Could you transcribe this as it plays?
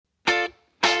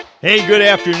Hey, good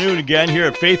afternoon again here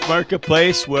at Faith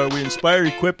Marketplace, where we inspire,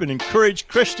 equip, and encourage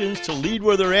Christians to lead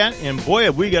where they're at. And boy,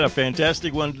 have we got a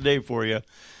fantastic one today for you.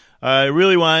 I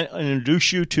really want to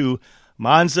introduce you to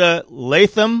Mansa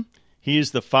Latham. He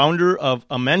is the founder of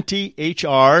Amenti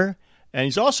HR, and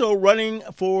he's also running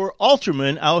for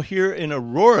alderman out here in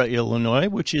Aurora, Illinois,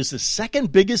 which is the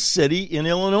second biggest city in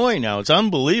Illinois now. It's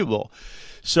unbelievable.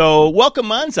 So welcome,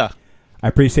 Mansa. I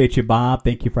appreciate you, Bob.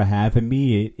 Thank you for having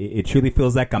me. It truly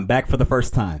feels like I'm back for the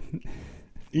first time.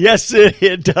 Yes,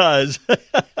 it does.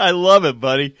 I love it,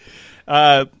 buddy.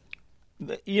 What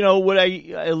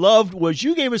I loved was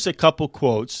you gave us a couple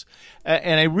quotes,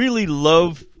 and I really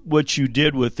love what you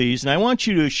did with these, and I want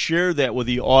you to share that with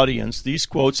the audience, these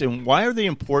quotes, and why are they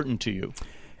important to you?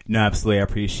 No, absolutely. I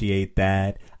appreciate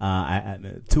that.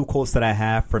 Two quotes that I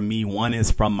have from me, one is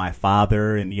from my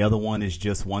father, and the other one is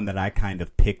just one that I kind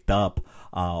of picked up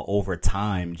over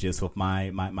time, just with my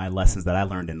lessons that I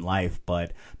learned in life.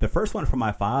 But the first one from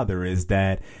my father is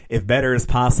that if better is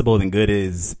possible, then good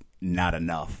is not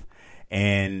enough.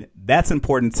 And that's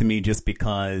important to me just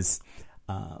because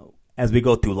as we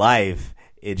go through life,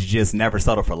 it's just never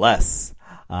settle for less.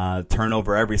 Turn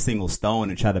over every single stone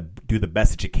and try to do the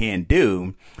best that you can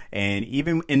do. And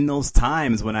even in those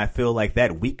times when I feel like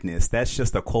that weakness, that's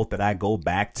just a quote that I go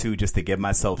back to just to give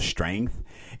myself strength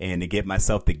and to get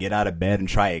myself to get out of bed and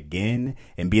try again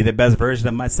and be the best version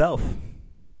of myself.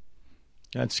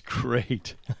 That's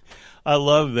great. I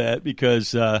love that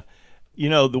because, the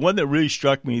one that really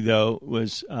struck me, though,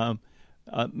 was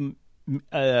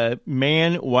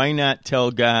man, why not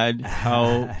tell God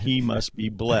how he must be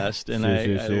blessed? And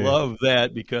I love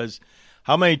that because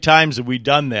how many times have we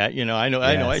done that? I know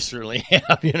I certainly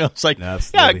have. It's like,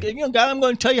 absolutely. God, I'm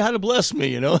going to tell you how to bless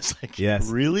me. It's like, yes.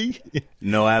 Really?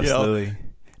 No, absolutely.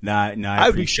 No,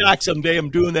 I'd be shocked someday I'm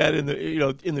doing that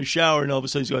in the shower, and all of a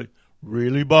sudden he's going,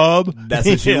 "Really, Bob? That's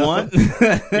what you want?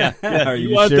 Yeah. Are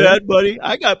you want sure? that, buddy?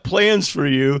 I got plans for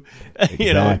you."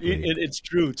 Exactly. It's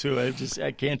true too.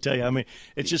 I can't tell you. I mean,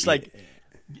 it's just like,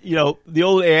 the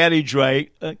old adage,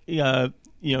 right?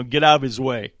 Get out of his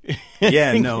way.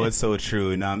 Yeah, no, it's so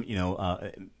true.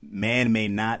 And man may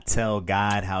not tell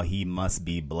God how he must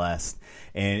be blessed.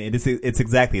 And it's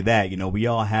exactly that. We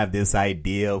all have this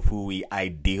idea of who we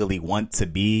ideally want to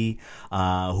be,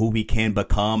 who we can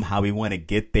become, how we want to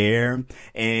get there.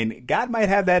 And God might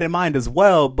have that in mind as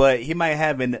well, but he might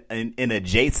have an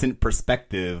adjacent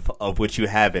perspective of what you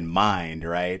have in mind,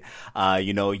 right?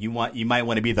 You might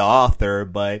want to be the author,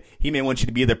 but he may want you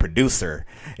to be the producer.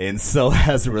 And so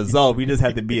as a result, we just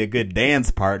have to be a good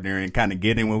dance partner and kind of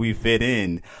get in where we fit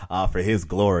in for his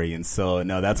glory. And so,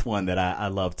 no, that's one that I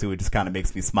love too. It just kind of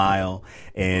makes me smile,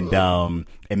 and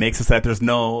it makes it so that there's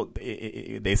no,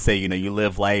 they say, you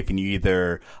live life and you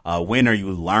either win or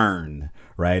you learn,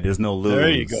 right? There's no lose. There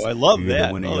you go. I love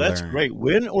that. Oh, that's great.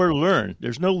 Win or learn.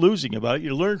 There's no losing about it.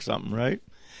 You learn something, right?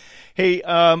 Hey,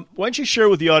 why don't you share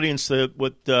with the audience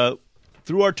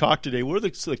through our talk today, what are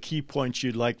the key points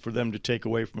you'd like for them to take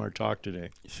away from our talk today?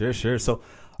 Sure. So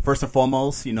first and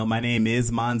foremost, my name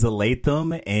is Mansa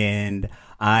Latham, and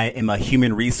I am a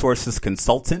human resources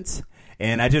consultant.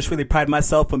 And I just really pride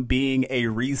myself on being a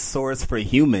resource for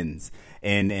humans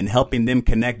and helping them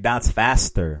connect dots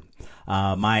faster.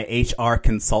 My HR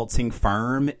consulting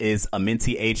firm is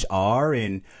Amenti HR,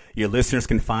 and your listeners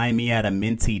can find me at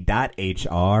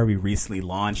amenti.hr. We recently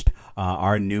launched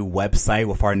our new website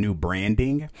with our new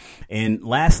branding. And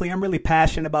lastly, I'm really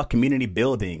passionate about community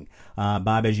building.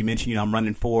 Bob, as you mentioned, I'm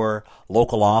running for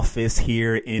local office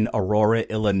here in Aurora,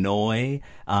 Illinois.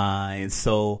 And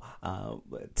so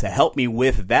to help me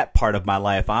with that part of my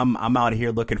life, I'm out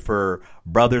here looking for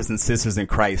brothers and sisters in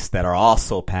Christ that are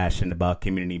also passionate about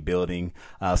community building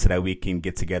so that we can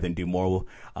get together and do more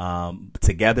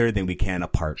together than we can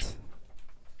apart.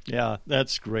 Yeah,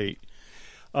 that's great.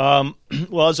 Well,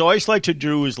 as I always like to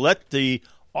do is let the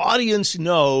audience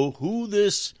know who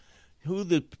the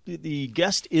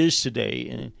guest is today.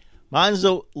 And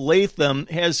Mansa Latham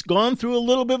has gone through a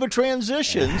little bit of a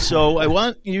transition, so I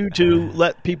want you to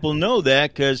let people know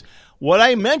that, because what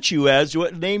I meant you as,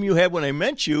 what name you had when I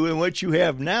met you, and what you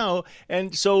have now.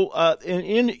 And so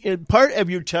in part of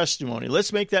your testimony,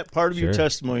 let's make that part of your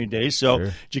testimony today. So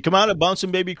did you come out a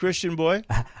bouncing baby Christian boy?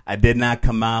 I did not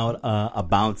come out a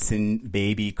bouncing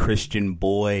baby Christian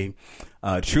boy.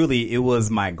 Truly, it was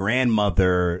my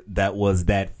grandmother that was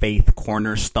that faith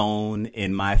cornerstone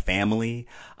in my family,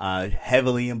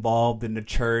 heavily involved in the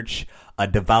church, a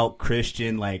devout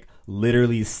Christian, like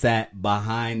literally sat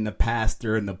behind the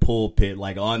pastor in the pulpit,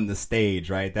 like on the stage,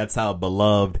 right? That's how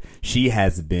beloved she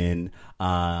has been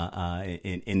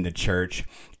in the church.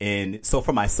 And so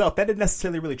for myself, that didn't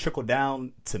necessarily really trickle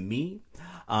down to me.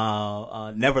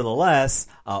 Nevertheless,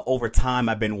 over time,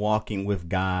 I've been walking with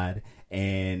God.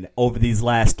 And over these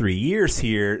last 3 years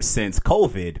here, since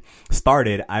COVID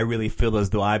started, I really feel as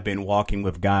though I've been walking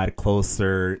with God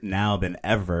closer now than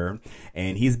ever.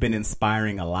 And he's been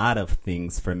inspiring a lot of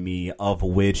things for me, of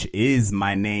which is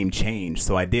my name change.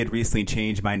 So I did recently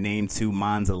change my name to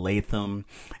Mansa Latham.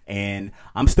 And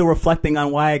I'm still reflecting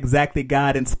on why exactly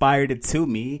God inspired it to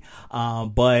me.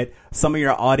 But some of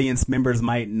your audience members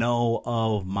might know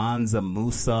of Mansa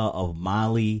Musa of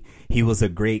Mali. He was a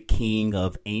great king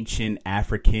of ancient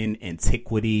African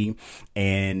antiquity.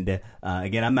 And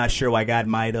again, I'm not sure why God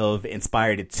might have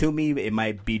inspired it to me. It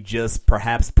might be just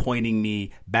perhaps pointing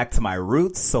me back to my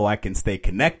roots so I can stay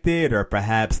connected, or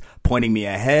perhaps pointing me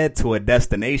ahead to a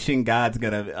destination God's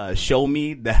going to show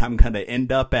me that I'm going to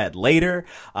end up at later.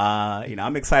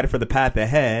 I'm excited for the path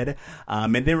ahead.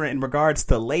 And then in regards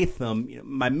to Latham,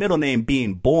 my middle name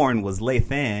being born was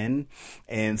Lathan.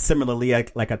 And similarly,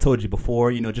 like I told you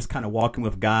before, just kind of walking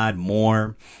with God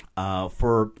more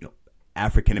for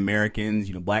African Americans,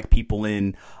 black people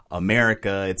in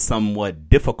America. It's somewhat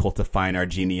difficult to find our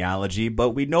genealogy,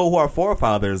 but we know who our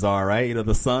forefathers are, right?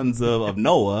 The sons of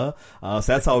Noah. So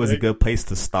that's always a good place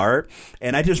to start.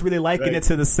 And I just really liken it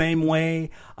to the same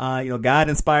way, God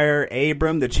inspired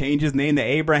Abram to change his name to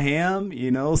Abraham.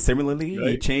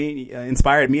 Similarly, he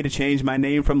inspired me to change my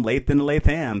name from Latham to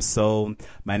Latham. So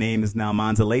my name is now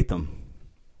Mansa Latham.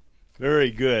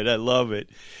 Very good. I love it.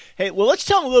 Hey, well, let's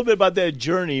tell a little bit about that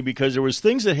journey, because there was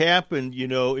things that happened,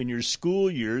 in your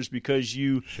school years, because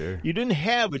you didn't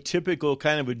have a typical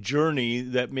kind of a journey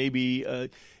that maybe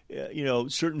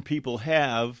certain people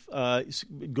have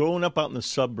growing up out in the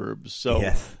suburbs. So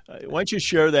why don't you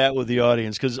share that with the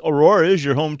audience? Because Aurora is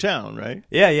your hometown, right?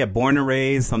 Yeah. Born and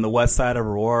raised on the west side of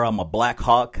Aurora. I'm a Black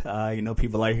Hawk.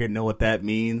 People out here know what that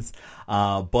means.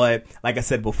 But like I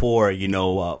said before,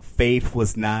 faith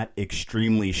was not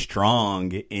extremely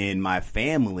strong in my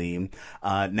family.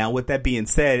 Now, with that being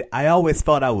said, I always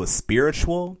felt I was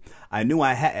spiritual. I knew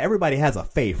everybody has a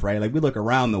faith, right? Like, we look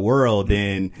around the world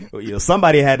and,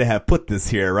 somebody had to have put this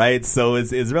here, right? So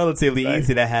it's relatively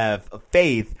easy to have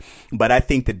faith. But I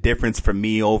think the difference for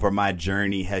me over my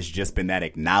journey has just been that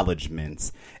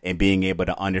acknowledgement and being able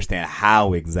to understand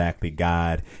how exactly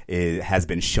God has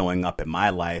been showing up in my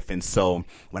life. And so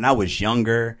when I was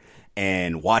younger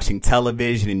and watching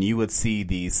television, and you would see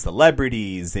these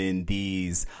celebrities and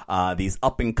these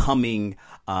up and coming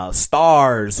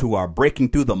stars who are breaking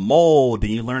through the mold,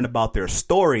 and you learn about their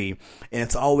story, and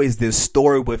it's always this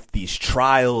story with these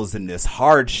trials and this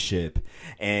hardship.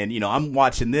 And I'm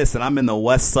watching this, and I'm in the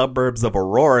west suburbs of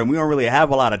Aurora, and we don't really have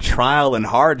a lot of trial and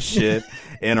hardship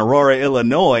in Aurora,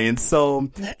 Illinois. And so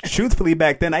truthfully,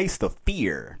 back then I used to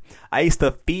fear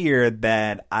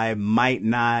that I might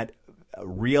not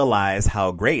realize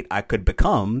how great I could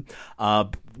become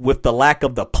with the lack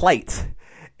of the plight.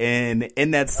 And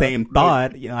in that same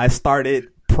thought, I started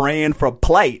praying for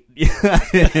plight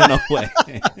in a way.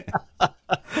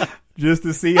 Just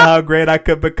to see how great I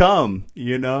could become,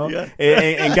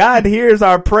 and God hears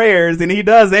our prayers, and he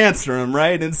does answer them,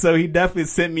 right? And so he definitely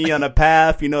sent me on a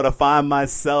path, to find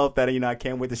myself that, I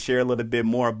can't wait to share a little bit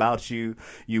more about you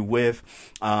with.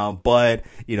 But,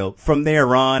 from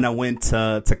there on, I went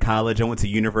to college. I went to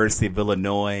University of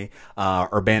Illinois,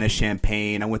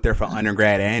 Urbana-Champaign. I went there for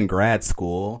undergrad and grad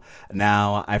school.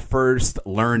 Now, I first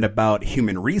learned about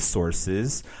human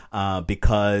resources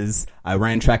because I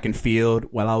ran track and field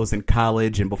while I was in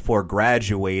college, and before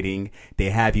graduating, they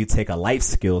have you take a life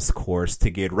skills course to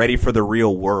get ready for the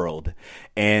real world.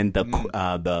 And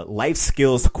the life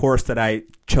skills course that I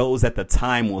chose at the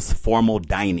time was formal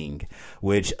dining,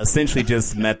 which essentially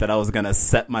just meant that I was going to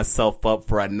set myself up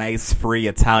for a nice free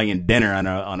Italian dinner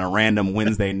on a random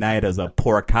Wednesday night as a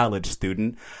poor college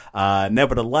student.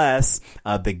 Nevertheless,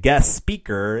 the guest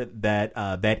speaker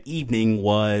that evening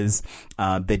was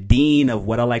the dean of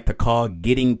what I like to call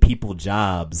getting people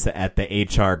jobs at the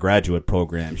HR graduate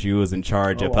program. She was in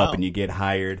charge of helping you get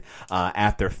hired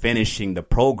after finishing the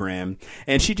program.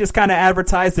 And she just kind of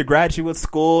advertised the graduate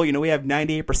school. We have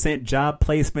 98% job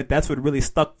placement. That's what really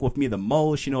stuck with me the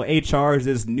most. HR is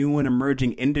this new and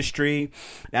emerging industry.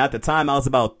 Now, at the time, I was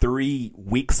about 3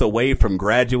 weeks away from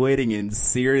graduating and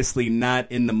seriously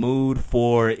not in the mood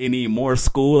for any more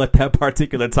school at that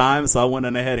particular time. So I went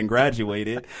on ahead and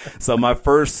graduated. So my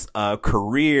first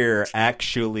career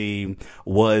actually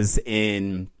was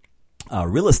in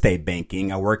real estate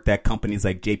banking. I worked at companies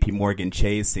like JP Morgan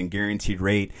Chase and Guaranteed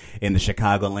Rate in the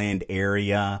Chicagoland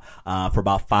area for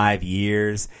about 5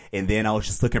 years. And then I was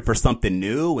just looking for something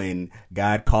new, and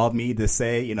God called me to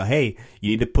say, hey,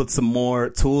 you need to put some more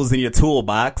tools in your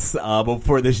toolbox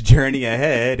before this journey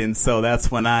ahead. And so that's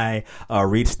when I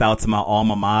reached out to my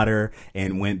alma mater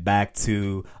and went back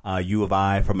to U of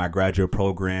I for my graduate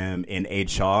program in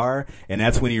HR. And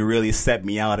that's when he really set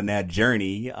me out on that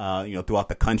journey, throughout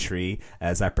the country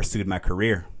as I pursued my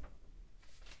career.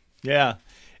 Yeah.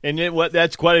 And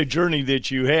that's quite a journey that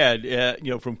you had,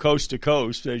 from coast to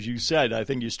coast, as you said. I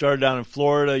think you started down in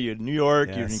Florida, you're in New York,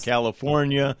 Yes. you're in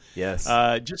California. Yes.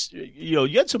 You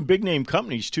had some big name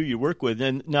companies too you work with.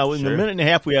 And now in the Sure. minute and a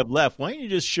half we have left, why don't you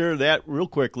just share that real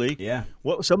quickly? Yeah.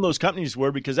 What some of those companies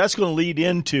were, because that's going to lead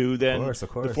into then Of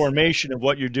course. the formation of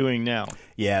what you're doing now.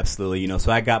 Yeah, absolutely.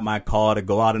 So I got my call to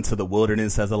go out into the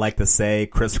wilderness, as I like to say,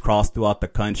 crisscross throughout the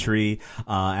country,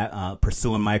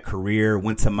 pursuing my career.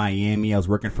 Went to Miami. I was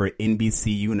working for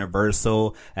NBC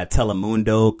Universal at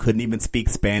Telemundo. Couldn't even speak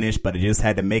Spanish, but I just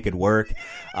had to make it work.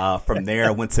 From there,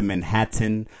 I went to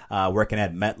Manhattan, working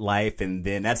at MetLife, and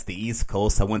then that's the East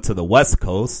Coast. I went to the West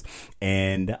Coast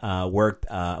and worked.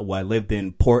 I lived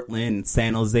in Portland,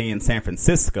 San Jose, and San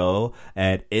Francisco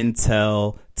at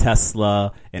Intel,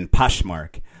 Tesla, and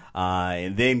Poshmark.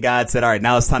 And then God said, all right,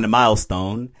 now it's time to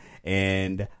milestone.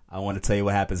 And I want to tell you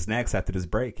what happens next after this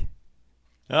break.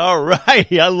 All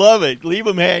right. I love it. Leave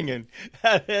them hanging.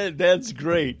 That's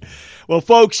great. Well,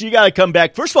 folks, you got to come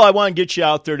back. First of all, I want to get you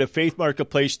out there to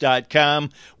faithmarketplace.com.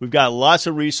 We've got lots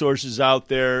of resources out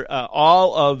there.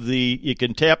 You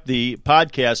can tap the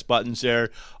podcast buttons there.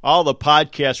 All the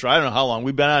podcasts for I don't know how long.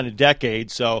 We've been on a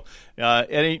decade. So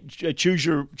choose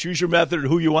your method,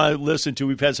 who you want to listen to.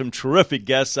 We've had some terrific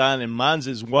guests on, and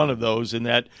Mansa is one of those in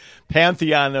that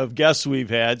pantheon of guests we've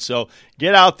had. So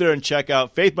get out there and check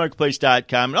out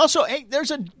faithmarketplace.com. And also, hey, there's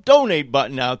a donate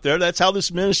button out there. That's how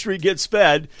this ministry gets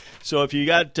fed. So if you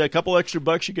got a couple extra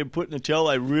bucks you can put in the till,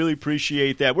 I really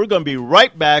appreciate that. We're going to be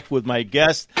right back with my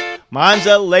guest,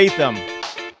 Mansa Latham.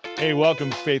 Hey, welcome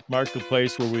to Faith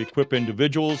Marketplace, where we equip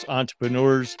individuals,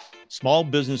 entrepreneurs, small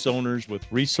business owners with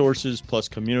resources plus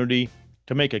community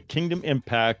to make a kingdom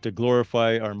impact to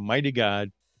glorify our mighty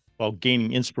God while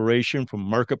gaining inspiration from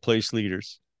marketplace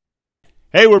leaders.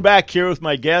 Hey, we're back here with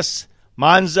my guest,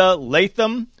 Mansa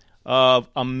Latham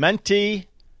of Amenti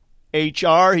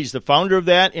HR. He's the founder of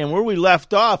that. And where we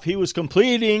left off, he was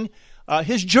completing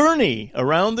his journey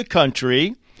around the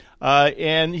country.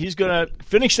 And he's going to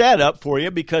finish that up for you,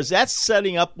 because that's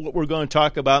setting up what we're going to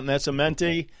talk about, and that's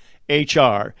Amenti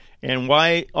HR, and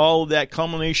why all of that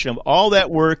culmination of all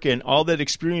that work and all that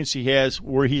experience he has,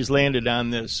 where he's landed on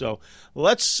this. So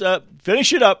let's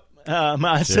finish it up,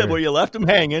 Mansa, Sure. where you left him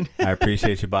hanging. I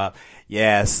appreciate you, Bob.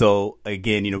 Yeah, so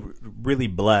again, really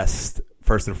blessed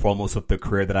first and foremost with the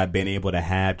career that I've been able to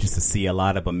have, just to see a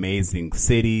lot of amazing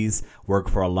cities, work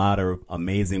for a lot of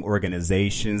amazing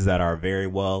organizations that are very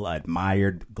well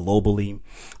admired globally.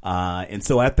 And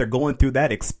so after going through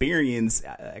that experience,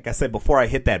 like I said, before I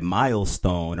hit that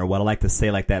milestone, or what I like to say,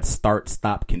 like that start,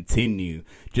 stop, continue,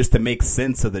 just to make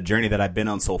sense of the journey that I've been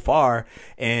on so far.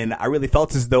 And I really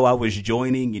felt as though I was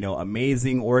joining,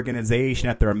 amazing organization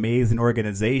after amazing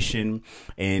organization,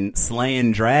 and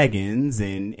slaying dragons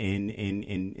and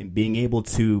being able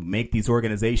to make these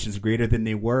organizations greater than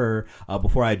they were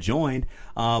before I joined.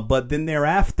 But then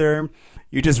thereafter,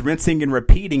 you're just rinsing and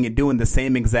repeating and doing the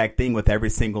same exact thing with every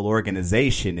single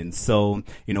organization. And so,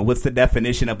 what's the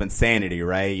definition of insanity,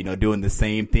 right? Doing the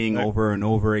same thing over and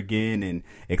over again and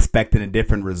expecting a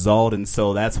different result. And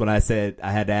so that's when I said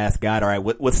I had to ask God, all right,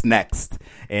 what's next?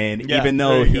 And even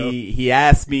though he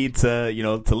asked me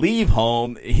to leave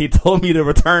home, he told me to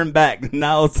return back.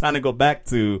 Now it's time to go back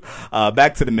to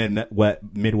the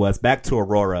Midwest, back to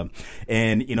Aurora.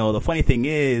 And, the funny thing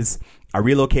is, I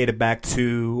relocated back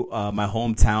to my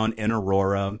hometown in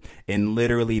Aurora, and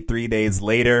literally 3 days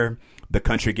later, the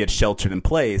country gets sheltered in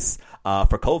place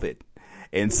for COVID.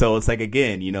 And so it's like,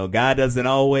 again, God doesn't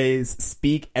always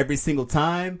speak every single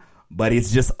time, but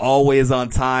he's just always on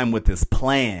time with his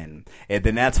plan. And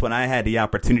then that's when I had the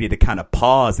opportunity to kind of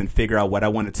pause and figure out what I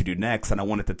wanted to do next. And I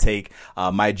wanted to take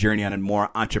my journey on a more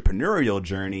entrepreneurial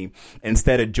journey,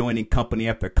 instead of joining company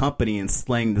after company and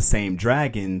slaying the same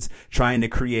dragons, trying to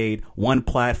create one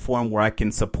platform where I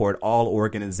can support all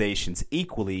organizations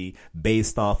equally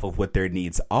based off of what their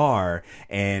needs are.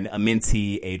 And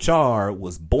Amenti HR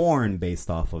was born based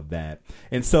off of that.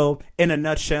 And so in a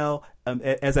nutshell,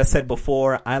 as I said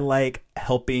before, I like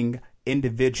helping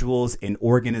individuals and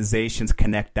organizations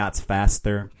connect dots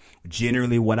faster.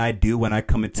 Generally, what I do when I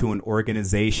come into an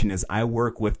organization is I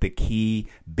work with the key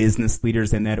business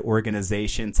leaders in that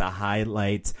organization to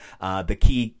highlight the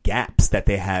key gaps that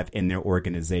they have in their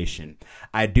organization.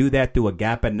 I do that through a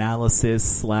gap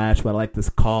analysis / what I like to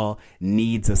call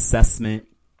needs assessment.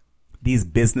 These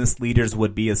business leaders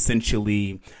would be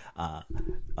essentially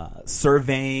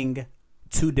surveying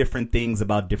two different things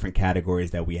about different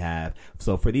categories that we have.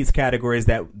 So for these categories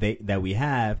that we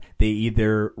have, they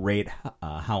either rate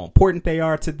how important they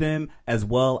are to them, as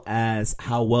well as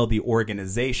how well the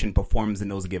organization performs in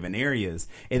those given areas.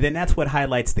 And then that's what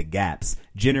highlights the gaps.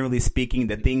 Generally speaking,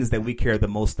 the things that we care the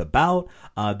most about,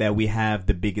 that we have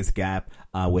the biggest gap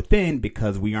within,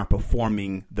 because we aren't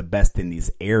performing the best in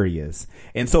these areas.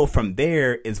 And so from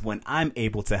there is when I'm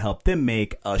able to help them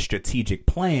make a strategic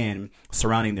plan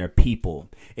surrounding their people.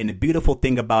 And the beautiful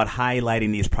thing about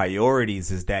highlighting these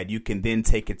priorities is that you can then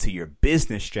take it to your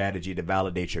business strategy to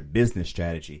validate your business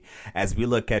strategy. As we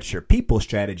look at your people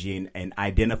strategy and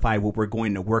identify what we're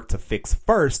going to work to fix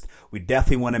first, we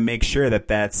definitely want to make sure that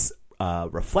that's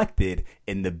reflected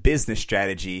in the business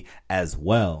strategy as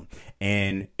well.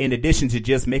 And in addition to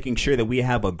just making sure that we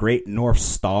have a great North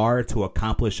Star to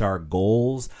accomplish our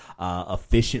goals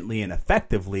efficiently and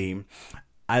effectively,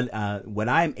 what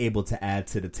I'm able to add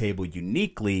to the table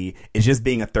uniquely is just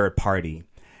being a third party.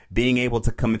 Being able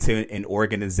to come into an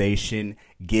organization,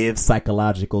 give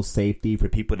psychological safety for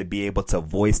people to be able to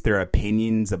voice their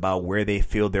opinions about where they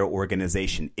feel their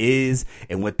organization is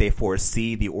and what they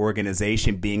foresee the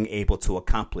organization being able to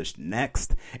accomplish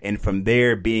next. And from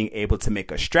there, being able to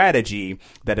make a strategy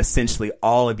that essentially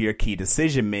all of your key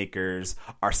decision makers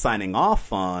are signing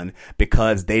off on,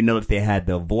 because they know that they had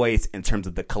the voice in terms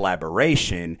of the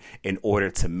collaboration in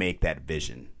order to make that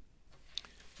vision.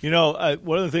 You know,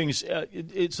 one of the things,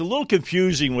 it's a little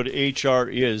confusing what HR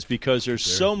is, because there's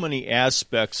so many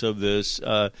aspects of this,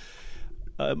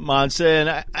 Mansa.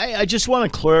 And I just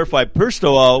want to clarify, first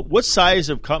of all, what size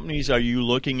of companies are you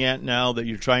looking at now that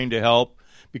you're trying to help?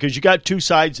 Because you got two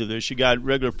sides of this. You got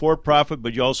regular for-profit,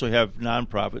 but you also have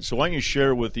nonprofit. So why don't you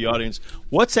share with the audience,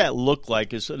 what's that look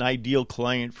like as an ideal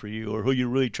client for you, or who you're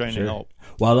really trying to help?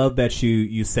 Well, I love that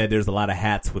you said there's a lot of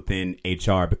hats within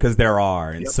HR, because there are.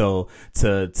 And so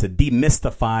to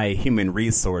demystify human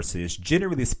resources,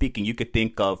 generally speaking, you could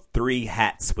think of three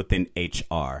hats within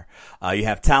HR. You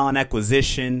have talent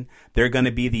acquisition. They're going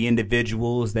to be the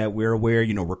individuals that we're aware,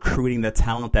 recruiting the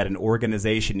talent that an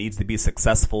organization needs to be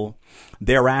successful.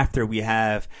 Thereafter, we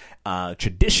have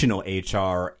traditional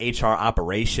HR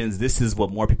operations. This is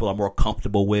what more people are more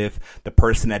comfortable with. The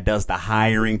person that does the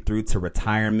hiring through to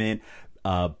retirement,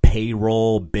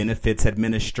 payroll, benefits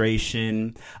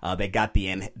administration. They got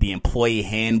the employee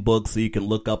handbook, so you can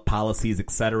look up policies,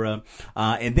 etc.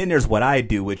 And then there's what I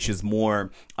do, which is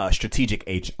more strategic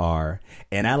HR.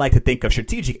 And I like to think of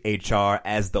strategic HR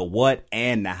as the what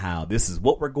and the how. This is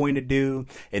what we're going to do,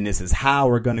 and this is how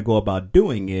we're going to go about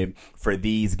doing it for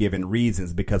these given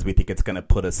reasons, because we think it's going to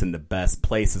put us in the best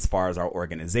place as far as our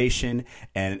organization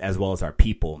and as well as our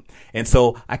people. And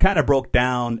so I kind of broke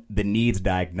down the needs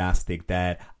diagnostic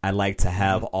that I like to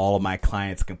have all of my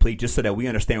clients complete, just so that we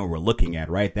understand what we're looking at,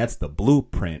 right? That's the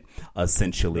blueprint,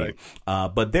 essentially.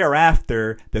 Right. But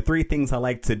thereafter, the three things I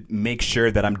like to make sure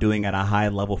that I'm doing at a high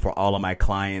level for all of my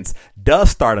clients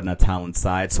does start on the talent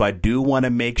side. So I do want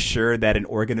to make sure that an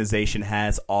organization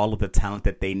has all of the talent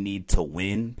that they need to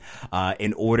win.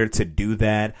 In order to do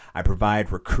that, I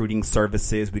provide recruiting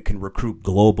services. We can recruit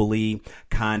globally,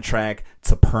 contract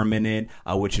to permanent,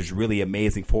 which is really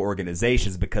amazing for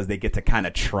organizations, because they get to kind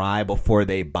of try before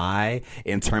they buy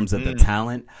in terms of the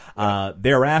talent.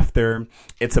 Thereafter,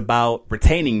 it's about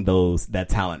retaining that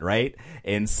talent, right?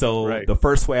 And so the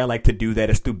first way I like to do that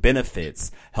is through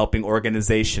benefits, helping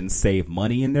organizations save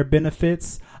money in their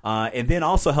benefits, and then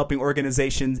also helping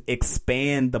organizations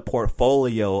expand the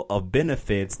portfolio of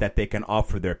benefits that they can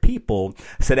offer their people,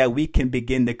 so that we can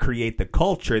begin to create the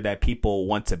culture that people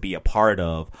want to be a part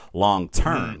of long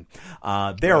term.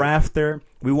 Thereafter,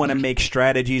 we want to make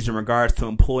strategies in regards to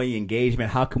employee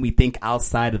engagement. How can we think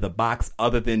outside of the box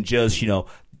other than just,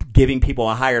 giving people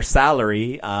a higher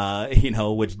salary,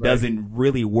 which doesn't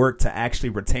really work to actually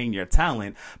retain your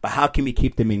talent, but how can we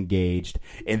keep them engaged?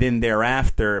 And then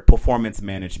thereafter, performance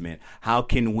management. How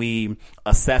can we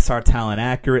assess our talent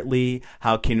accurately?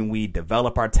 How can we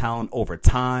develop our talent over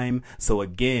time? So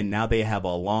again, now they have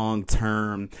a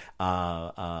long-term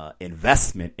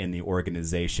investment in the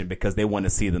organization, because they want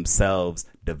to see themselves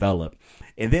develop.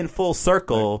 And then full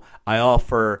circle, I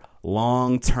offer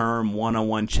long-term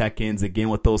one-on-one check-ins, again,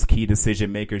 with those key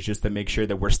decision makers, just to make sure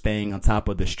that we're staying on top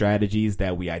of the strategies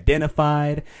that we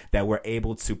identified, that we're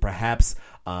able to perhaps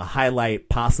highlight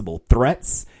possible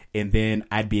threats, and then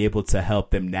I'd be able to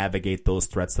help them navigate those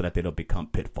threats so that they don't become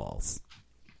pitfalls.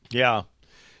 Yeah.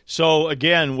 So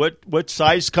again, what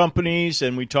size companies,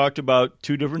 and we talked about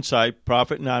two different size,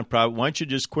 profit, nonprofit. Why don't you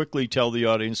just quickly tell the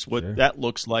audience what that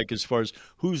looks like as far as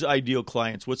who's ideal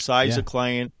clients, what size of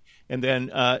client, and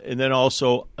then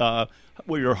also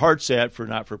where your heart's at for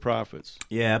not-for-profits.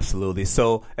 Yeah, absolutely.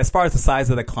 So as far as the size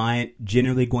of the client,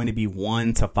 generally going to be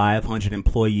 1 to 500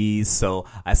 employees. So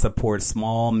I support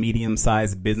small,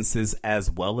 medium-sized businesses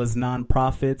as well as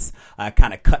nonprofits. I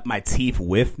kind of cut my teeth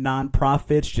with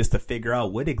nonprofits just to figure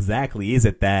out what exactly is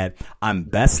it that I'm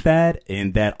best at,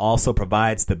 and that also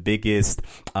provides the biggest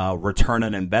return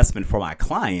on investment for my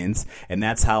clients. And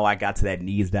that's how I got to that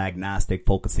needs diagnostic,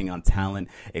 focusing on talent,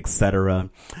 etc.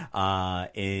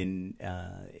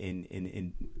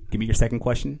 Give me your second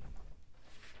question.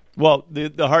 Well,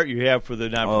 the heart you have for the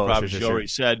non-for-profit, you already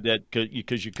sure. said that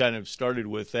because you kind of started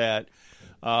with that.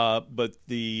 But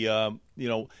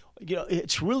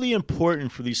it's really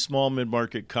important for these small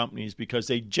mid-market companies because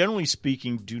they, generally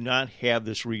speaking, do not have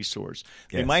this resource.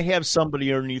 They might have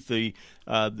somebody underneath the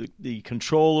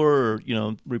controller, or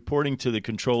reporting to the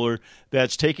controller,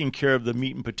 that's taking care of the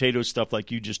meat and potato stuff, like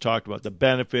you just talked about, the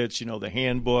benefits, the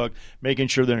handbook, making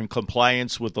sure they're in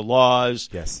compliance with the laws,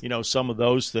 some of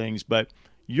those things, but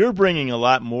you're bringing a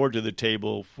lot more to the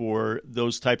table for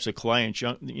those types of clients,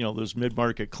 those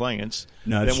mid-market clients,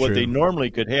 than what they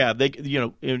normally could have.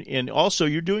 And also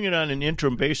you're doing it on an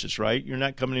interim basis, right? You're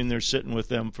not coming in there sitting with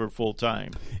them for full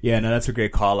time. Yeah, no, that's a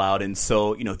great call out. And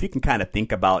so, if you can kind of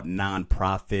think about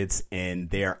nonprofits and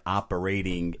their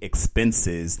operating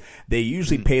expenses, they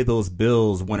usually pay those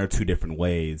bills one or two different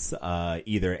ways,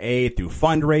 either through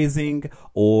fundraising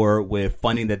or with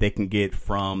funding that they can get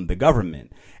from the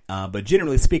government. But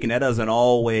generally speaking, that doesn't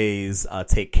always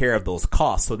take care of those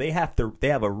costs. So they have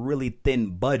a really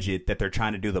thin budget that they're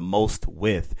trying to do the most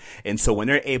with. And so when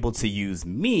they're able to use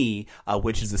me,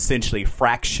 which is essentially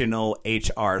fractional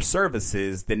HR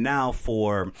services, then now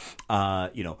for,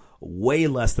 way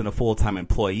less than a full-time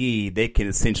employee, they can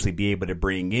essentially be able to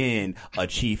bring in a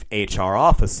chief HR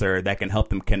officer that can help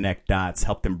them connect dots,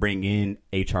 help them bring in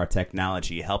HR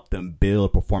technology, help them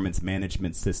build performance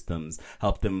management systems,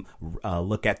 help them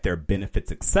look at their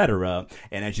benefits, etc.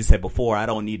 And as you said before, I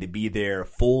don't need to be there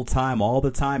full-time all the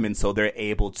time, and so they're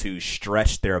able to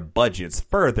stretch their budgets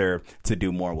further to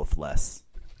do more with less.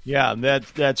 Yeah,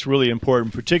 that's really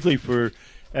important, particularly for,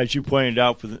 as you pointed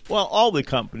out, for all the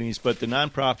companies, but the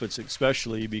nonprofits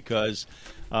especially, because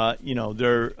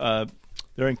they're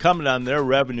incumbent on their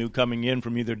revenue coming in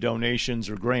from either donations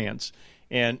or grants,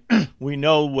 and we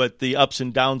know what the ups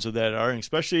and downs of that are, and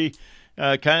especially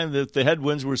kind of the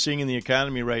headwinds we're seeing in the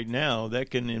economy right now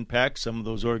that can impact some of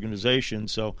those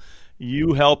organizations. So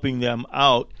you helping them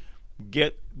out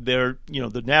get their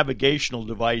the navigational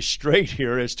device straight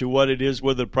here as to what it is,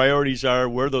 where the priorities are,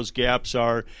 where those gaps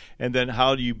are, and then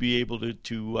how do you be able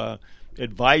to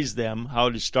advise them how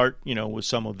to start with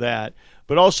some of that,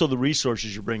 but also the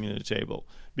resources you're bringing to the table.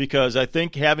 Because I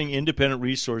think having independent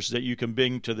resources that you can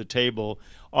bring to the table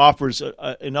offers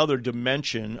another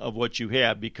dimension of what you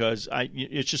have, because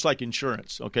it's just like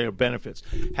insurance, or benefits.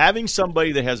 Having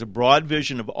somebody that has a broad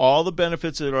vision of all the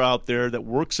benefits that are out there, that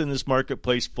works in this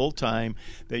marketplace full time,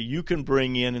 that you can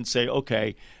bring in and say,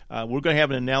 okay, we're going to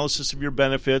have an analysis of your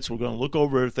benefits. We're going to look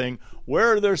over everything.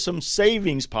 Where are there some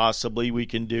savings possibly we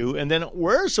can do? And then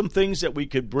where are some things that we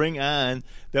could bring on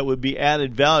that would be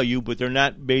added value, but they're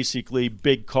not basically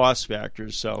big cost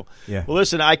factors? So, Well,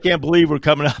 listen, I can't believe we're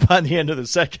coming up on the end of the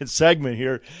second segment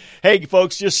here. Hey,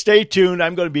 folks, just stay tuned.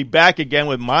 I'm going to be back again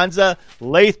with Mansa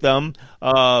Latham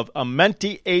of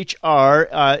Amenti HR.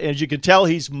 As you can tell,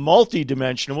 he's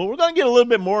multidimensional. We're going to get a little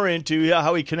bit more into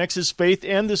how he connects his faith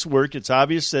and this work. It's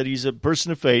obvious that he's a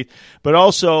person of faith, but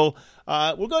also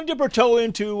we're going to dip our toe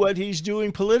into what he's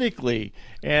doing politically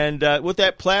and what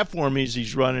that platform is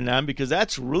he's running on, because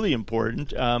that's really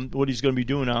important, what he's going to be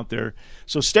doing out there.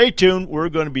 So stay tuned. We're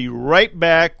going to be right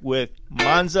back with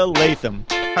Mansa Latham.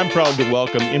 I'm proud to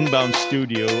welcome Inbound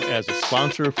Studio as a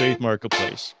sponsor of Faith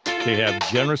Marketplace. They have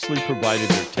generously provided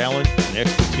their talent and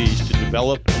expertise to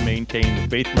develop and maintain the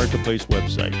Faith Marketplace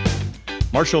website.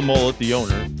 Marshall Mullet, the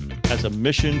owner, has a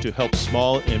mission to help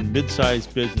small and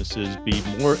mid-sized businesses be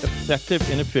more effective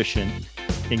and efficient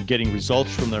in getting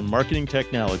results from their marketing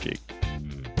technology.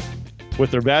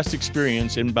 With their vast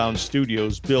experience, Inbound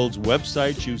Studios builds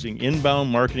websites using inbound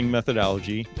marketing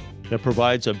methodology that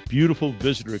provides a beautiful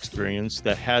visitor experience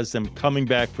that has them coming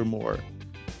back for more.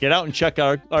 Get out and check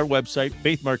out our website,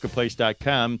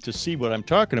 faithmarketplace.com, to see what I'm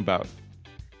talking about.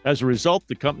 As a result,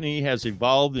 the company has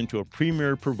evolved into a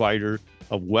premier provider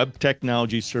of web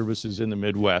technology services in the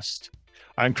Midwest.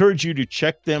 I encourage you to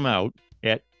check them out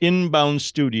at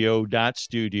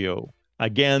inboundstudio.studio.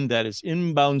 Again, that is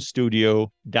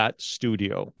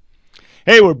inboundstudio.studio.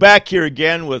 Hey, we're back here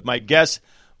again with my guest,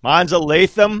 Mansa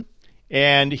Latham,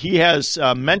 and he has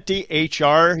Menti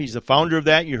HR. He's the founder of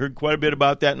that. You heard quite a bit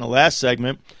about that in the last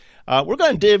segment. We're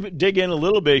going to dig in a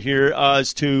little bit here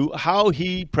as to how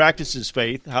he practices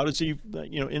faith. How does he,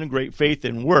 integrate faith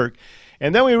in work?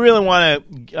 And then we really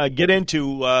want to get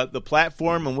into the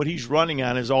platform and what he's running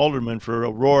on as alderman for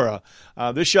Aurora.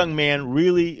 This young man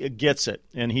really gets it,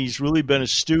 and he's really been a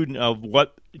student of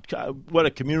what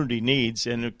a community needs,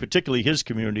 and particularly his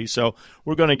community. So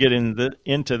we're going to get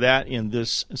into that in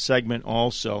this segment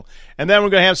also. And then we're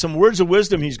going to have some words of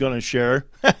wisdom he's going to share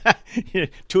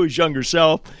to his younger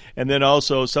self, and then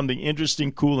also something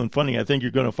interesting, cool, and funny. I think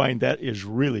you're going to find that is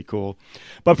really cool.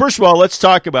 But first of all, let's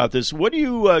talk about this. What do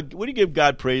you give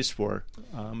God praise for,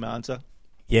 Mansa?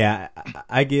 Yeah,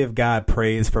 I give God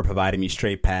praise for providing me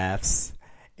straight paths.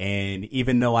 And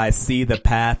even though I see the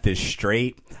path is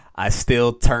straight, I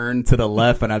still turn to the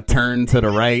left and I turn to the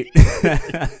right.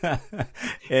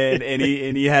 and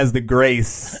he has the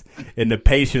grace and the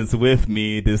patience with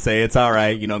me to say, it's all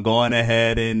right, going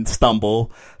ahead and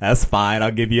stumble. That's fine.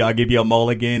 I'll give you a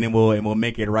mulligan and we'll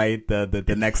make it right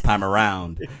the next time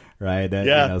around. Right.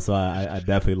 So I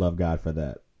definitely love God for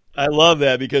that. I love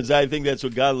that, because I think that's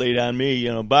what God laid on me.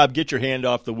 Bob, get your hand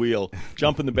off the wheel,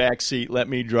 jump in the back seat, let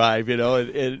me drive.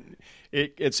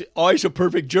 It's always a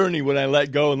perfect journey when I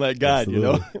let go and let God.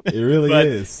 Absolutely. It really but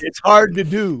is. It's hard to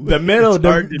do. The middle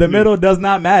does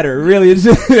not matter. Really, it's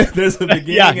just there's a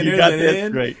beginning and there's an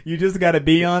end. Right. You just got to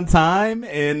be on time,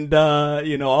 and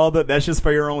all that's just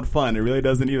for your own fun. It really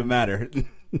doesn't even matter.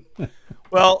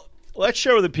 Well, let's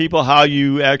share with the people how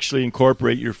you actually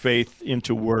incorporate your faith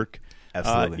into work.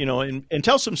 Absolutely. And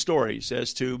tell some stories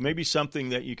as to maybe something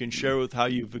that you can share with how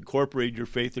you've incorporated your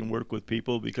faith and work with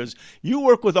people, because you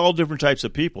work with all different types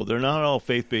of people. They're not all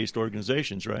faith-based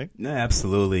organizations, right? No,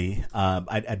 absolutely.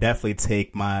 I definitely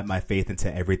take my faith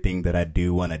into everything that I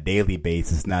do on a daily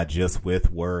basis, not just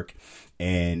with work.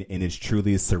 And it's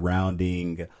truly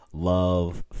surrounding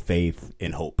love, faith,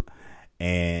 and hope.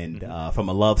 And from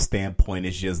a love standpoint,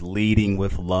 it's just leading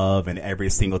with love in every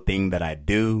single thing that I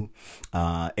do,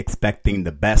 expecting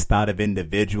the best out of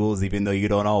individuals, even though you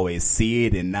don't always see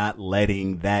it, and not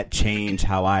letting that change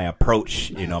how I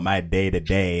approach, my day to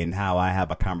day and how I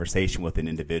have a conversation with an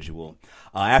individual.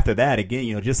 After that,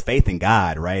 again, just faith in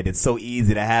God, right? It's so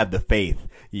easy to have the faith.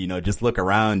 Just look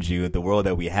around you at the world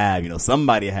that we have.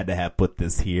 Somebody had to have put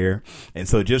this here. And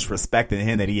so just respecting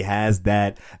him that he has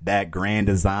that grand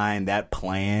design, that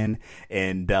plan.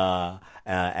 And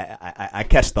I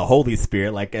catch the Holy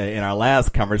Spirit, like in our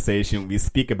last conversation, we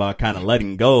speak about kind of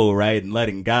letting go, right? And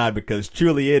letting God, because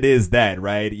truly it is that,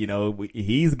 right?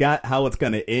 He's got how it's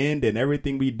going to end, and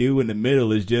everything we do in the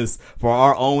middle is just for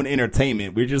our own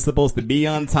entertainment. We're just supposed to be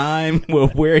on time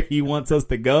with where he wants us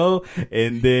to go.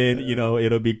 And then,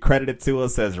 it'll be credited to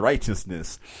us as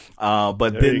righteousness.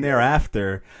 But then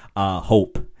thereafter,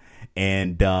 hope.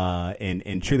 And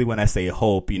truly, when I say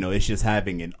hope, it's just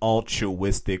having an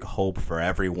altruistic hope for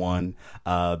everyone,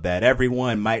 that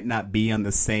everyone might not be on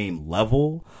the same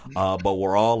level, but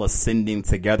we're all ascending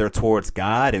together towards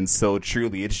God. And so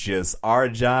truly, it's just our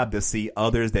job to see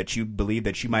others that you believe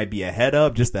that you might be ahead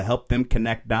of, just to help them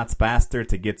connect dots faster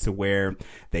to get to where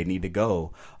they need to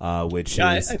go, which is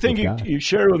I think you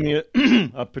shared with me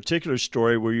a particular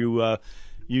story where you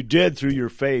did, through your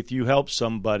faith, you helped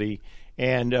somebody.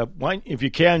 And if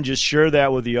you can, just share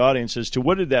that with the audience as to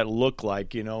what did that look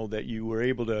like, that you were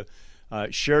able to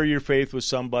share your faith with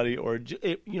somebody, or,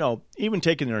 even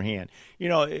taking their hand.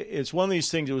 It's one of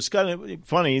these things. It was kind of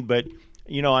funny, but,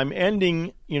 I'm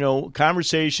ending,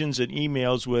 conversations and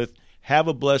emails with "have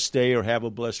a blessed day" or "have a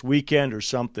blessed weekend" or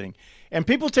something. And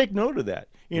people take note of that.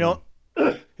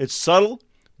 It's subtle,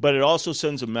 but it also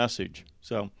sends a message.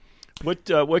 So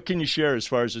what can you share as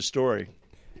far as the story?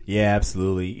 Yeah,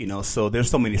 absolutely. So there's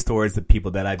so many stories of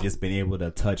people that I've just been able to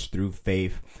touch through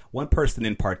faith. One person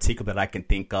in particular that I can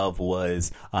think of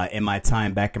was in my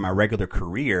time back in my regular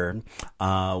career,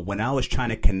 when I was trying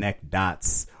to connect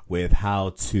dots with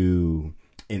how to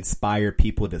inspire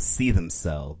people to see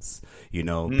themselves. You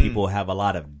know, people have a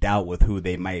lot of doubt with who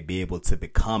they might be able to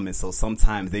become. And so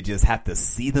sometimes they just have to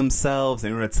see themselves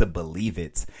in order to believe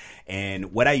it.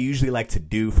 And what I usually like to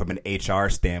do from an HR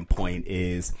standpoint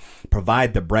is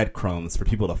provide the breadcrumbs for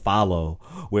people to follow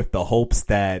with the hopes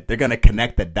that they're going to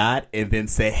connect the dot and then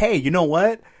say, hey, you know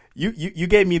what? You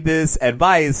gave me this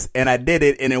advice and I did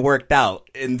it and it worked out.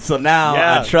 And so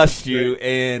now I trust you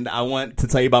and I want to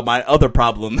tell you about my other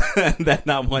problem that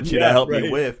I want you to help me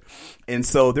with. And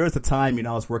so there was a time, you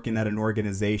know, I was working at an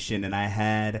organization and I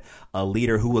had a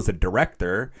leader who was a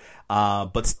director,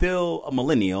 but still a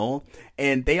millennial,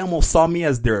 and they almost saw me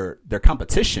as their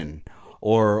competition.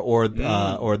 Or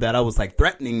that I was like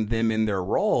threatening them in their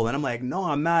role. And I'm like, no,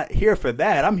 I'm not here for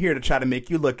that. I'm here to try to make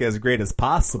you look as great as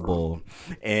possible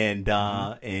and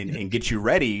get you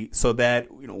ready so that,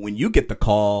 you know, when you get the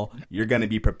call, you're going to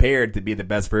be prepared to be the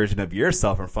best version of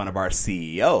yourself in front of our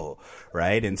CEO.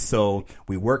 Right. And so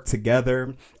we work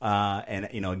together. And,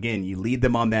 you know, again, you lead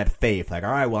them on that faith. Like, all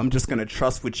right, well, I'm just going to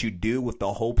trust what you do with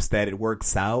the hopes that it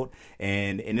works out.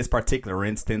 And in this particular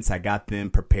instance, I got them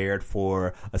prepared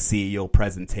for a CEO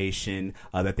presentation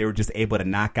that they were just able to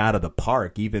knock out of the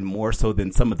park, even more so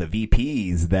than some of the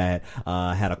VPs that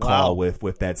had a call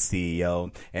with that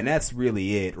CEO. And that's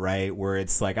really it, right? Where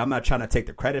it's like, I'm not trying to take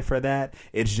the credit for that.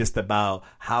 It's just about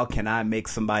how can I make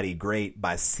somebody great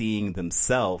by seeing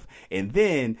themselves. And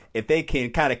then if they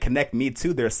can kind of connect me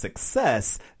to their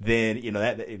success, then,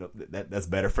 that's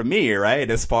better for me, right?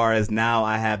 As far as now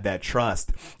I have that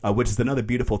trust, which is another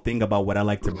beautiful thing about what I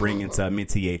like to bring into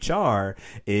Mentee HR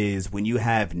is when you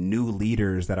have new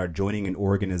leaders that are joining an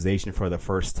organization for the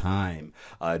first time,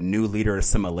 new leader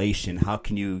assimilation, how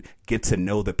can you get to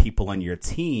know the people on your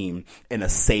team in a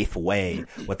safe way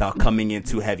without coming in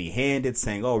too heavy-handed,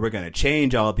 saying, oh, we're going to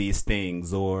change all these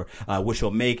things, or which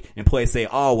will make employees say,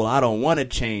 oh, well, I don't want to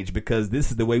change because this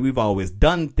is the way we've always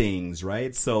done things,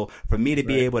 right? So for me to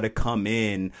be able to come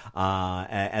in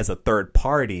as a third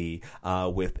party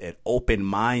with an open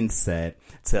mindset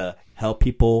to help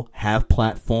people have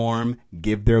platform,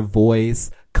 give their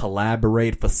voice,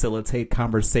 collaborate, facilitate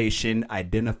conversation,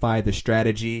 identify the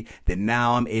strategy, then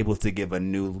now I'm able to give a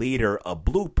new leader a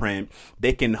blueprint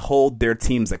they can hold their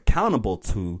teams accountable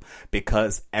to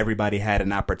because everybody had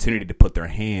an opportunity to put their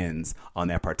hands on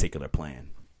that particular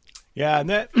plan. Yeah, and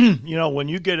that, when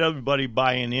you get everybody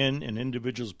buying in and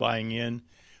individuals buying in,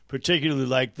 particularly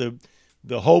like the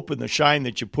hope and the shine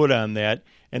that you put on that,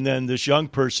 and then this young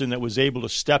person that was able to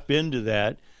step into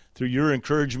that through your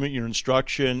encouragement, your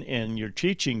instruction, and your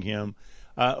teaching him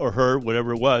or her,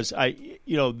 whatever it was,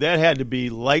 that had to be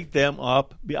light them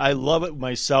up. I love it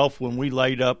myself when we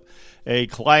light up a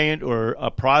client or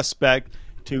a prospect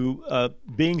to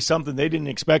being something they didn't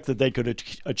expect that they could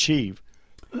achieve.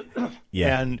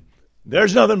 Yeah. And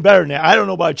there's nothing better than that. I don't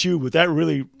know about you, but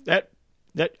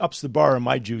that ups the bar on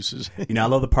my juices. I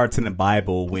love the parts in the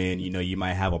Bible when, you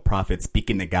might have a prophet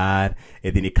speaking to God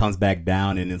and then he comes back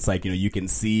down and it's like, you can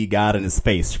see God in his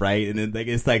face, right? And then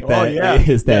it's like that,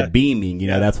 it's that beaming,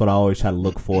 that's what I always try to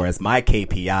look for as my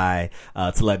KPI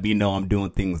to let me know I'm doing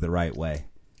things the right way.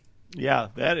 Yeah,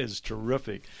 that is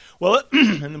terrific. Well,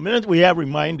 in the minute we have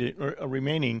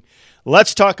remaining,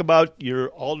 let's talk about your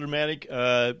aldermanic,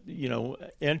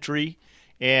 entry.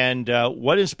 And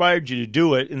what inspired you to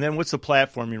do it? And then what's the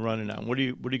platform you're running on? What are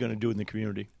you going to do in the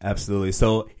community? Absolutely.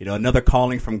 So, another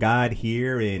calling from God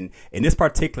here. And in this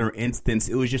particular instance,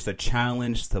 it was just a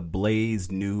challenge to blaze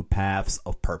new paths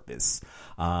of purpose.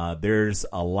 There's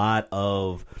a lot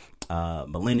of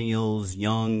millennials,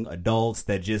 young adults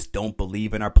that just don't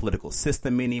believe in our political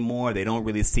system anymore. They don't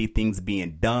really see things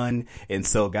being done. And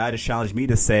so God has challenged me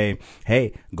to say,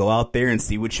 hey, go out there and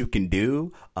see what you can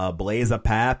do. Blaze a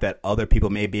path that other people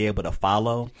may be able to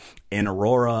follow. In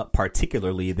Aurora,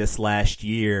 particularly this last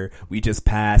year, we just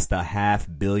passed a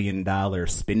 $500 million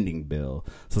spending bill.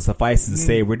 So suffice to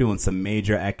say, we're doing some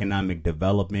major economic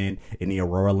development in the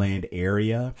Aurora land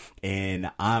area.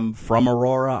 And I'm from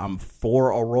Aurora. I'm for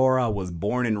Aurora. I was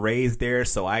born and raised there.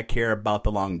 So I care about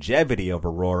the longevity of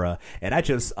Aurora. And I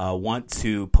just want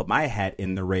to put my hat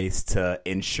in the race to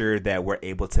ensure that we're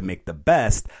able to make the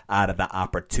best out of the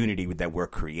opportunity that we're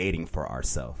creating for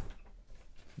ourselves.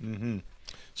 Mm-hmm.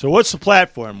 So what's the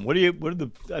platform?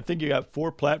 I think you got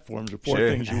 4 platforms or 4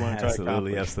 things you want to try to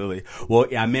accomplish. Absolutely. Well,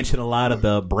 yeah, I mentioned a lot of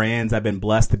the brands I've been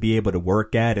blessed to be able to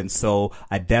work at. And so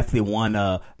I definitely want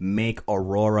to make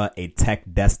Aurora a tech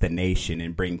destination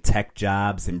and bring tech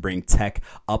jobs and bring tech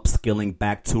upskilling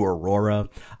back to Aurora.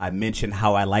 I mentioned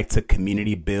how I like to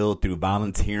community build through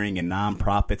volunteering and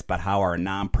nonprofits, but how our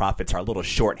nonprofits are a little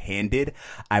short-handed.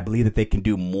 I believe that they can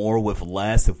do more with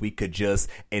less if we could just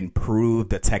improve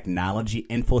the technology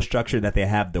infrastructure that they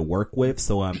have to work with.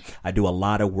 So I do a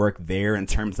lot of work there in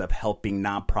terms of helping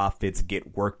nonprofits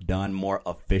get work done more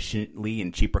efficiently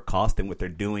and cheaper cost than what they're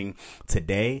doing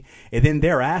today. And then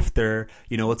thereafter,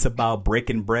 it's about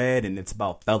breaking bread and it's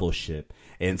about fellowship.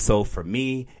 And so for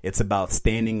me, it's about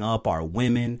standing up our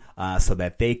women so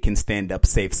that they can stand up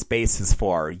safe spaces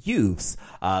for our youths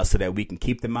so that we can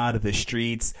keep them out of the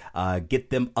streets, get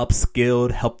them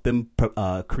upskilled, help them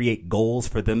create goals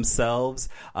for themselves.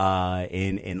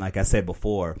 And like I said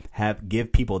before,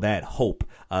 give people that hope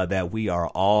that we are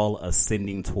all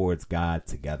ascending towards God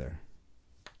together.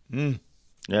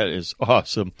 That is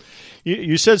awesome.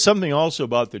 You said something also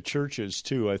about the churches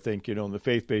too. I think the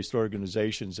faith-based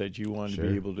organizations that you want to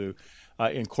be able to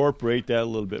incorporate that a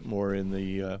little bit more in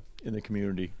the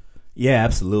community. Yeah,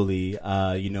 absolutely.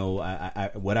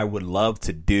 What I would love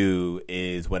to do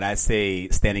is when I say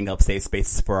standing up safe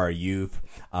spaces for our youth,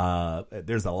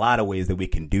 there's a lot of ways that we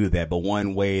can do that. But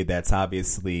one way that's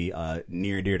obviously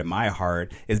near and dear to my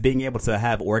heart is being able to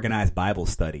have organized Bible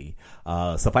study.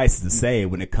 Suffice it to say,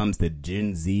 when it comes to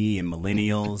Gen Z and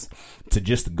millennials, to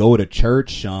just go to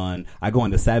church I go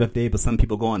on the Sabbath day, but some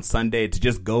people go on Sunday, to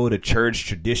just go to church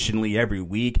traditionally every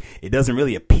week, it doesn't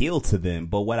really appeal to them.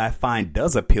 But what I find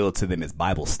does appeal to them is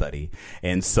Bible study.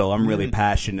 And so I'm really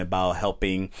passionate about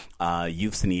helping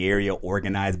youths in the area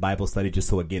organize Bible study just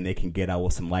so, again, they can get out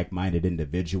with some like-minded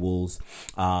individuals.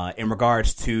 In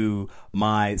regards to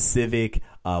my civic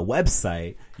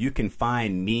website, you can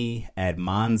find me at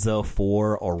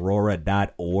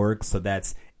mansa4aurora.org. So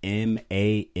that's MANSAFOR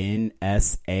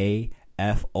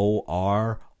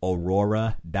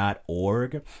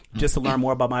aurora.org, just to learn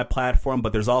more about my platform.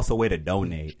 But there's also a way to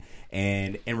donate.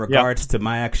 And in regards to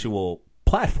my actual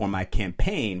platform, my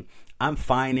campaign, I'm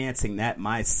financing that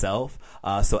myself.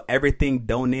 So everything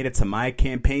donated to my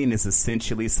campaign is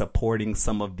essentially supporting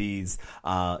some of these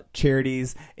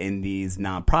charities and these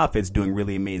nonprofits doing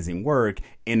really amazing work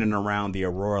in and around the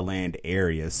Aurora Land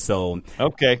area. So,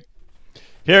 okay.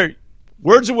 Here,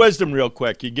 words of wisdom real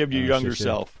quick. You give your younger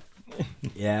self.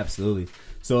 Yeah, absolutely.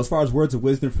 So as far as words of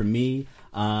wisdom for me,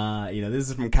 this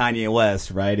is from Kanye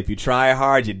West, right? If you try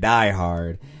hard, you die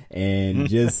hard. And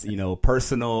just,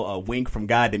 personal wink from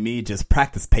God to me, just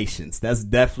practice patience. That's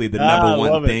definitely the number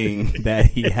one thing that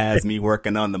he has me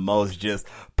working on the most, just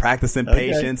practicing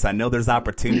patience. I know there's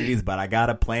opportunities, but I got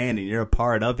a plan and you're a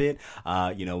part of it.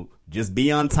 Just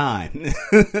be on time.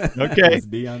 Okay. Just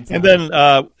be on time. And then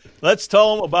let's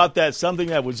tell them about that, something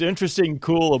that was interesting,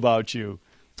 cool about you.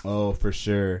 Oh, for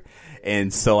sure.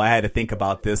 And so I had to think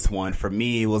about this one. For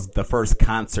me, it was the first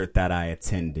concert that I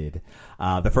attended.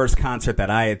 The first concert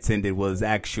that I attended was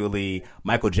actually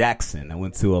Michael Jackson. I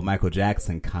went to a Michael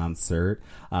Jackson concert.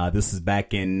 This was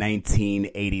back in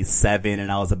 1987,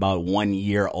 and I was about 1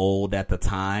 year old at the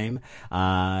time.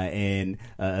 And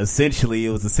essentially,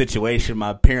 it was a situation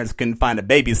my parents couldn't find a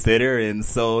babysitter, and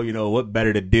so, what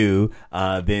better to do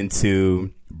than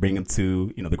to bring him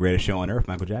to, the greatest show on earth,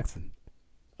 Michael Jackson.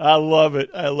 I love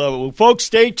it. Well, folks,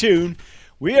 stay tuned.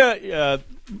 We are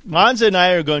Mansa and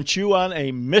I are going to chew on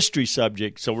a mystery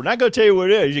subject, so we're not going to tell you what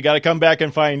it is. You got to come back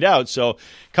and find out. So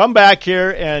come back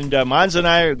here, and Mansa and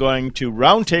I are going to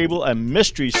roundtable a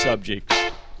mystery subject.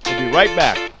 We'll be right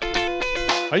back.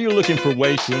 Are you looking for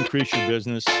ways to increase your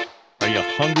business? Are you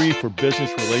hungry for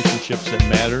business relationships that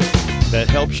matter, that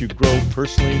helps you grow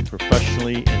personally,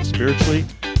 professionally, and spiritually?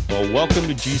 Well, welcome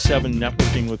to G7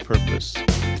 Networking with Purpose,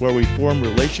 where we form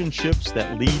relationships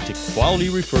that lead to quality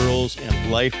referrals and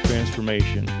life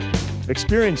transformation.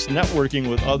 Experience networking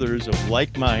with others of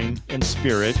like mind and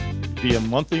spirit via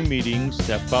monthly meetings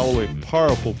that follow a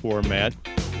powerful format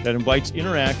that invites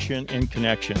interaction and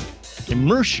connection.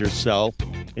 Immerse yourself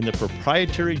in the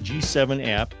proprietary G7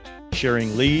 app,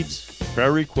 sharing leads,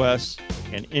 prayer requests,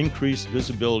 and increased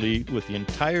visibility with the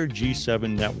entire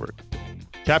G7 network.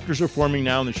 Chapters are forming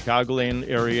now in the Chicagoland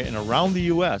area and around the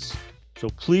U.S., so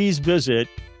please visit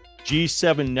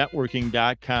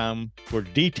G7networking.com for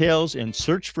details and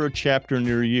search for a chapter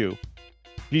near you.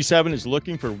 G7 is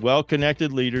looking for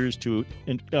well-connected leaders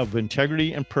of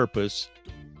integrity and purpose,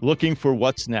 looking for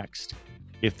what's next.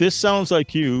 If this sounds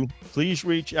like you, please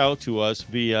reach out to us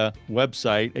via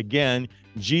website, again,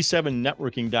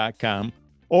 G7networking.com,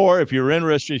 Or if you're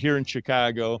interested here in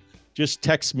Chicago, just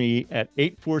text me at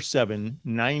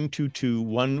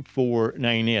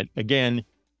 847-922-1498. Again,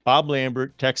 Bob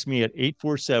Lambert, text me at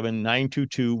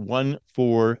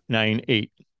 847-922-1498.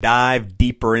 Dive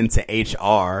deeper into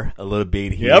HR a little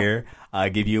bit here.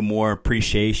 Give you more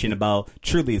appreciation about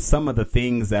truly some of the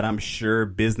things that I'm sure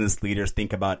business leaders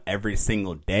think about every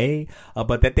single day,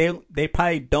 but that they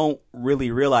probably don't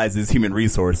really realize is human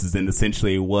resources and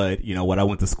essentially what I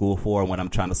went to school for and what I'm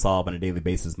trying to solve on a daily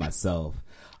basis myself.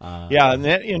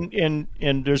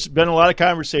 And there's been a lot of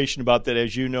conversation about that,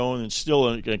 as you know, and it's still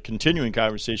a continuing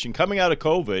conversation coming out of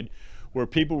COVID, where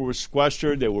people were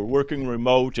sequestered, they were working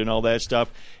remote and all that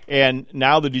stuff. And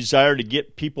now the desire to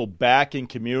get people back in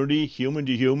community, human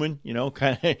to human,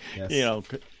 kind of, Yes.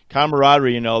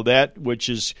 Camaraderie and all that, which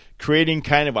is creating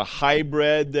kind of a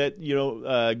hybrid that,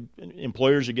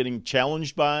 employers are getting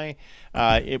challenged by,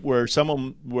 where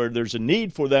there's a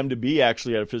need for them to be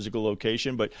actually at a physical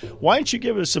location. But why don't you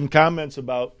give us some comments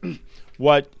about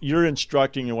what you're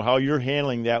instructing and how you're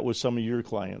handling that with some of your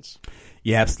clients?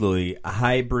 Yeah, absolutely.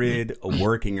 Hybrid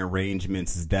working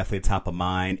arrangements is definitely top of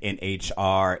mind in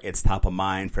HR. It's top of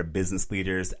mind for business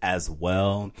leaders as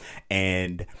well.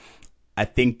 And I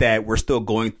think that we're still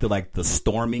going through like the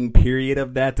storming period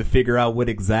of that to figure out what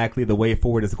exactly the way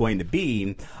forward is going to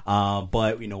be.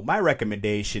 But my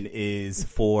recommendation is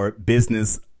for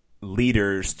business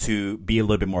leaders to be a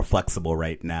little bit more flexible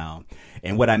right now.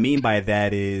 And what I mean by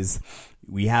that is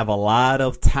we have a lot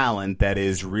of talent that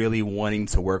is really wanting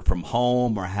to work from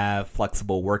home or have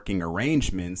flexible working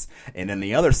arrangements. And on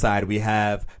the other side, we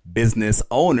have business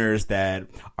owners that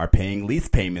are paying lease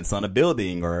payments on a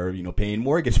building or, paying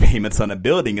mortgage payments on a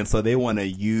building. And so they want to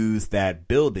use that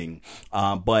building.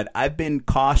 But I've been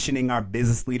cautioning our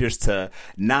business leaders to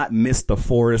not miss the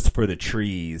forest for the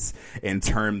trees in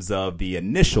terms of the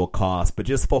initial cost, but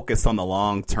just focus on the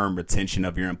long-term retention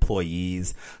of your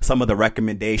employees. Some of the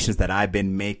recommendations that I've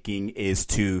been making is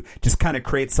to just kind of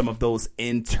create some of those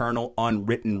internal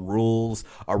unwritten rules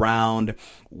around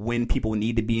when people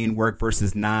need to be in work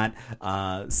versus not.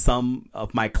 Some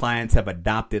of my clients have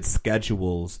adopted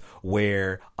schedules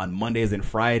where on Mondays and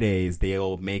Fridays,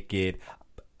 they'll make it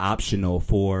optional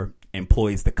for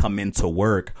employees to come into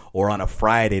work, or on a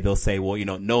Friday they'll say, well,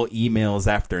 no emails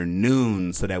after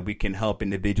noon so that we can help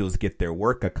individuals get their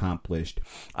work accomplished.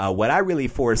 What I really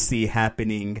foresee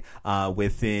happening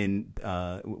within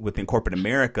corporate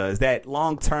America is that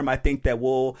long term, I think that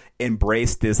we'll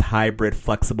embrace this hybrid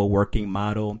flexible working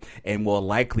model and will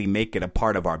likely make it a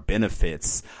part of our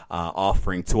benefits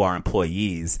offering to our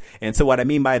employees. And so what I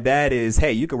mean by that is,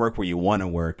 hey, you can work where you want to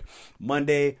work.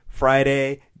 Monday,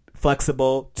 Friday,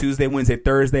 flexible. Tuesday, Wednesday,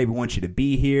 Thursday, we want you to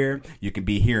be here. You can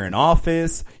be here in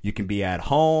office. You can be at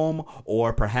home,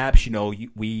 or perhaps,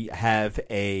 we have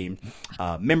a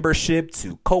membership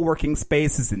to co-working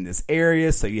spaces in this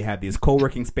area. So you have these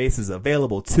co-working spaces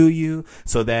available to you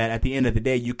so that at the end of the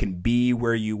day, you can be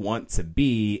where you want to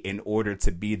be in order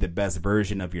to be the best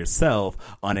version of yourself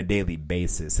on a daily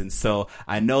basis. And so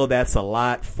I know that's a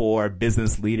lot for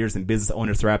business leaders and business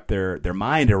owners to wrap their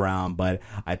mind around, but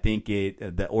I think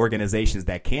the organizations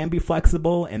that can be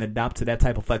flexible and adopt to that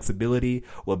type of flexibility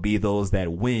will be those that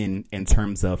win in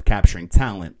terms of capturing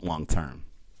talent long term.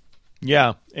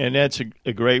 Yeah, and that's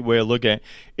a great way of looking at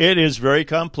it. It is very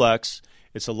complex.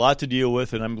 It's a lot to deal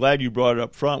with, and I'm glad you brought it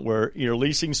up front where you're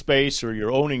leasing space or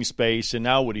you're owning space, and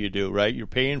now what do, right? You're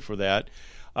paying for that,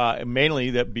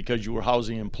 mainly that because you were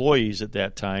housing employees at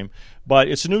that time. But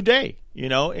it's a new day,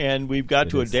 and we've got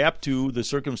to adapt to the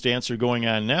circumstance that are going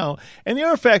on now. And the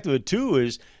other fact of it, too,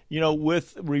 is,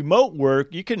 with remote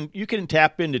work, you can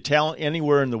tap into talent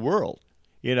anywhere in the world.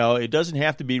 It doesn't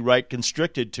have to be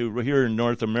constricted to here in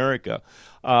North America.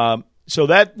 So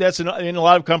that's and a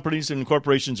lot of companies and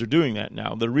corporations are doing that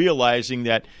now. They're realizing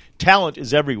that talent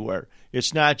is everywhere.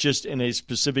 It's not just in a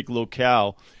specific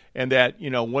locale. And that,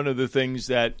 one of the things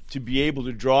that to be able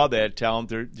to draw that talent,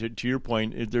 to your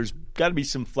point, there's got to be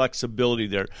some flexibility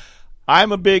there.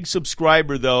 I'm a big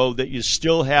subscriber, though, that you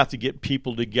still have to get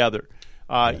people together.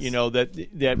 Yes.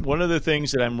 That one of the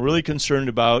things that I'm really concerned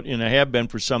about, and I have been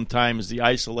for some time, is the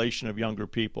isolation of younger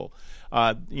people.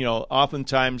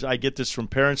 Oftentimes I get this from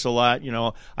parents a lot.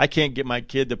 I can't get my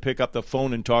kid to pick up the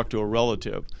phone and talk to a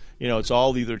relative. It's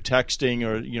all either texting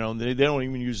or, they don't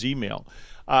even use email.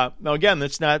 Now, again,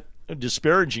 that's not a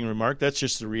disparaging remark. That's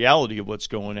just the reality of what's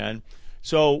going on.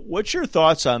 So what's your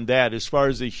thoughts on that as far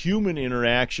as the human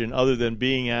interaction other than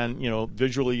being on,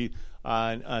 visually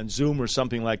on Zoom or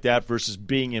something like that versus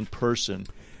being in person?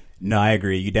 No, I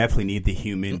agree. You definitely need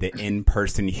the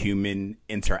in-person human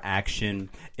interaction.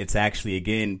 It's actually,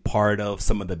 again, part of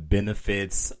some of the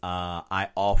benefits I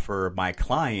offer my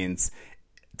clients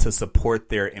to support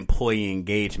their employee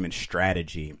engagement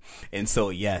strategy. And so,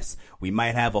 yes, we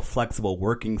might have a flexible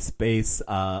working space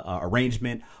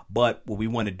arrangement, but what we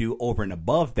want to do over and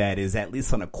above that is, at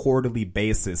least on a quarterly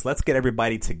basis, let's get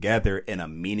everybody together in a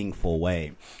meaningful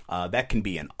way. That can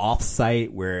be an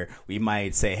offsite where we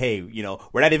might say, hey,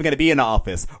 we're not even going to be in the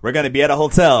office. We're going to be at a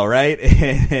hotel, right?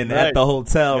 And right. At the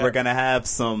hotel, we're going to have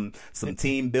some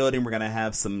team building. We're going to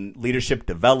have some leadership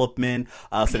development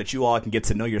so that you all can get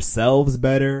to know yourselves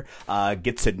better,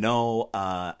 get to know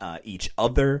each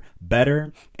other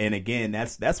better. And again,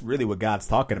 that's really what God's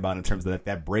talking about in terms of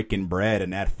that breaking bread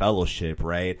and that fellowship,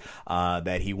 right?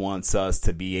 That He wants us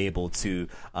to be able to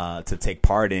take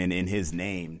part in His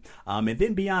name. And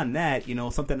then beyond that,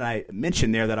 something that I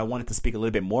mentioned there that I wanted to speak a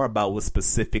little bit more about was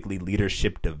specifically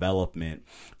leadership development.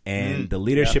 And the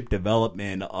leadership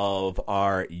development of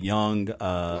our young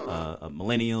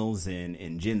millennials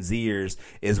and Gen Zers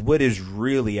is what is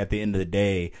really, at the end of the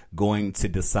day, going to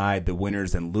decide the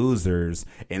winners and losers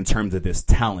in terms of this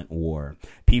talent war.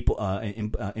 People,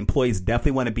 employees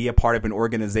definitely want to be a part of an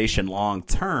organization long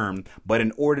term, but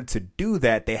in order to do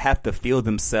that, they have to feel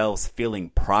themselves feeling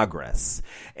progress.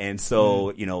 And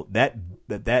so,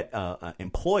 that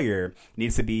employer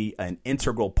needs to be an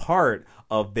integral part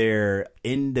of their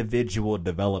individual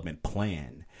development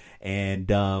plan. And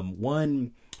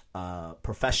one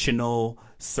professional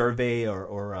survey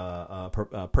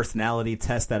or personality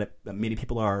test that many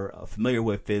people are familiar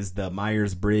with is the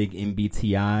Myers-Briggs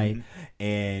MBTI.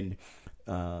 And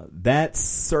that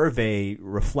survey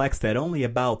reflects that only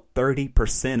about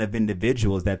 30% of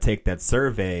individuals that take that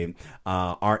survey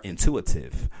are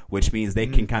intuitive, which means they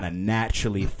can kind of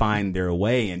naturally find their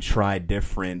way and try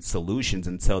different solutions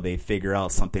until they figure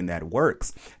out something that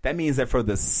works. That means that for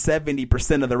the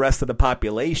 70% of the rest of the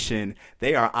population,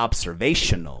 they are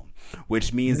observational,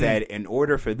 which means that in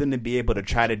order for them to be able to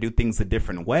try to do things a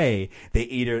different way, they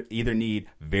either need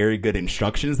very good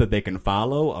instructions that they can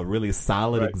follow, a really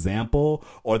solid example,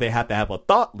 or they have to have a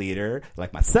thought leader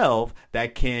like myself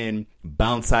that can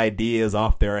bounce ideas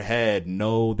off their head,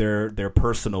 know their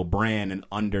personal brand, and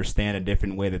understand a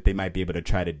different way that they might be able to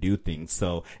try to do things.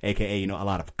 So, AKA, a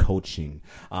lot of coaching.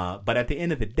 But at the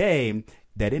end of the day,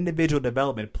 that individual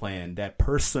development plan, that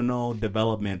personal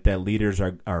development that leaders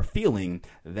are feeling,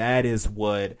 that is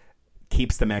what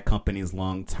keeps them at companies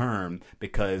long term,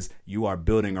 because you are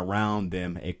building around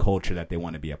them a culture that they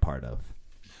want to be a part of.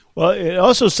 Well, it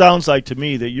also sounds like to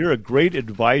me that you're a great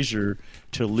advisor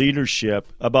to leadership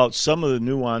about some of the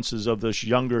nuances of this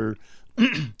younger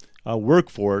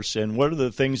workforce and what are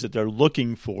the things that they're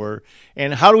looking for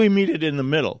and how do we meet it in the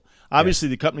middle. Obviously,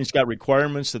 the company's got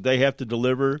requirements that they have to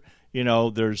deliver.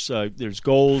 There's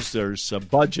goals, there's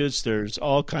budgets, there's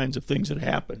all kinds of things that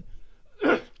happen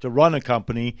to run a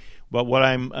company. But what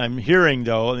I'm hearing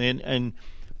though, and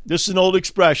this is an old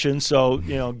expression, so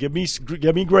give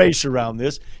me grace around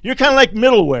this. You're kind of like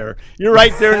middleware. You're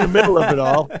right there in the middle of it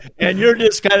all, and you're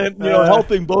just kind of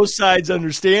helping both sides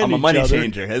understand each other. I'm a money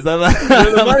changer. You're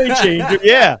the money changer,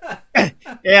 yeah.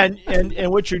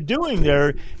 And what you're doing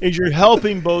there is you're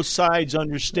helping both sides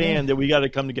understand that we got to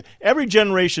come together. Every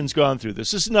generation's gone through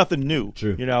this. This is nothing new.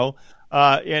 True.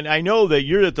 And I know that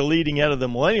you're at the leading edge of the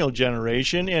millennial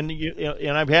generation, and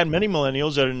I've had many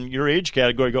millennials that are in your age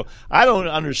category go, I don't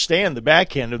understand the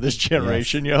back end of this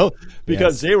generation,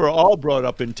 because they were all brought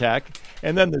up in tech.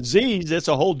 And then the Zs, it's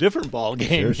a whole different ball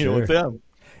game, with them.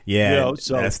 Yeah,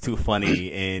 that's too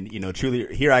funny. And,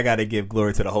 truly, here I got to give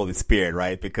glory to the Holy Spirit,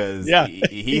 right? Because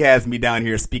he has me down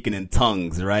here speaking in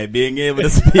tongues, right? Being able to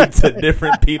speak to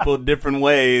different people different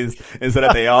ways and so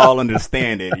that they all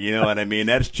understand it. You know what I mean?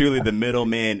 That's truly the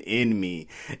middleman in me,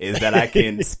 is that I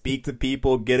can speak to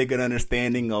people, get a good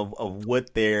understanding of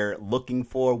what they're looking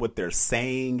for, what they're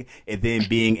saying, and then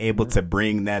being able to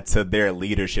bring that to their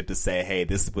leadership to say, hey,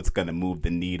 this is what's going to move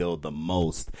the needle the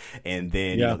most. And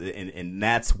then, and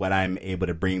that's what I'm able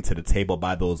to bring to the table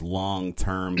by those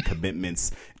long-term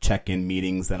commitments, check-in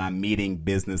meetings that I'm meeting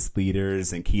business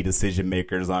leaders and key decision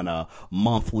makers on a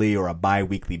monthly or a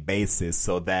bi-weekly basis,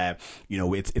 so that,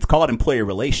 it's called employee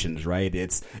relations, right?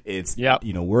 It's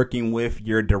working with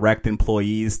your direct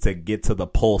employees to get to the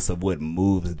pulse of what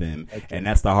moves them. And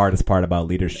that's the hardest part about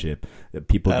leadership, that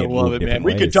people get moved different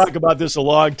ways. We could talk about this a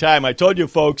long time. I told you,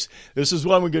 folks, this is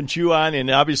one we're going to chew on,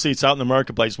 and obviously it's out in the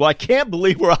marketplace. Well, I can't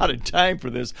believe we're out of time for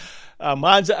this.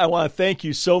 Mansa, I want to thank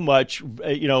you so much,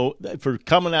 for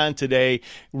coming on today.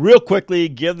 Real quickly,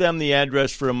 give them the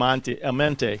address for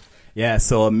Amente. Yeah,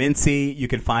 so Amenti, you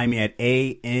can find me at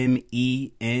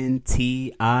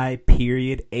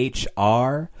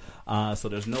AMENTI.HR. So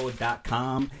there's no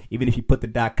 .com. Even if you put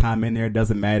the .com in there, it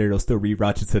doesn't matter. It'll still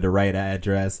reroute you to the right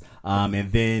address.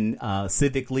 And then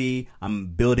civically, I'm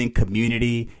building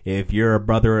community. If you're a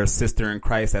brother or a sister in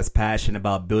Christ that's passionate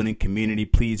about building community,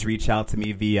 please reach out to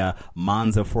me via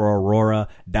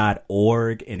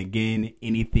manzafororaurora.org. And again,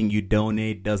 anything you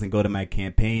donate doesn't go to my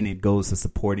campaign. It goes to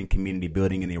supporting community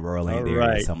building in the Aurora Land area.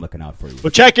 Right. So I'm looking out for you.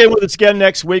 Well, check in with us again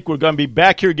next week. We're going to be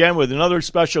back here again with another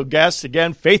special guest.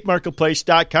 Again,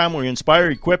 faithmarketplace.com, where we inspire,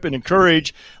 equip, and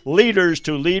encourage leaders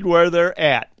to lead where they're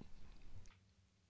at.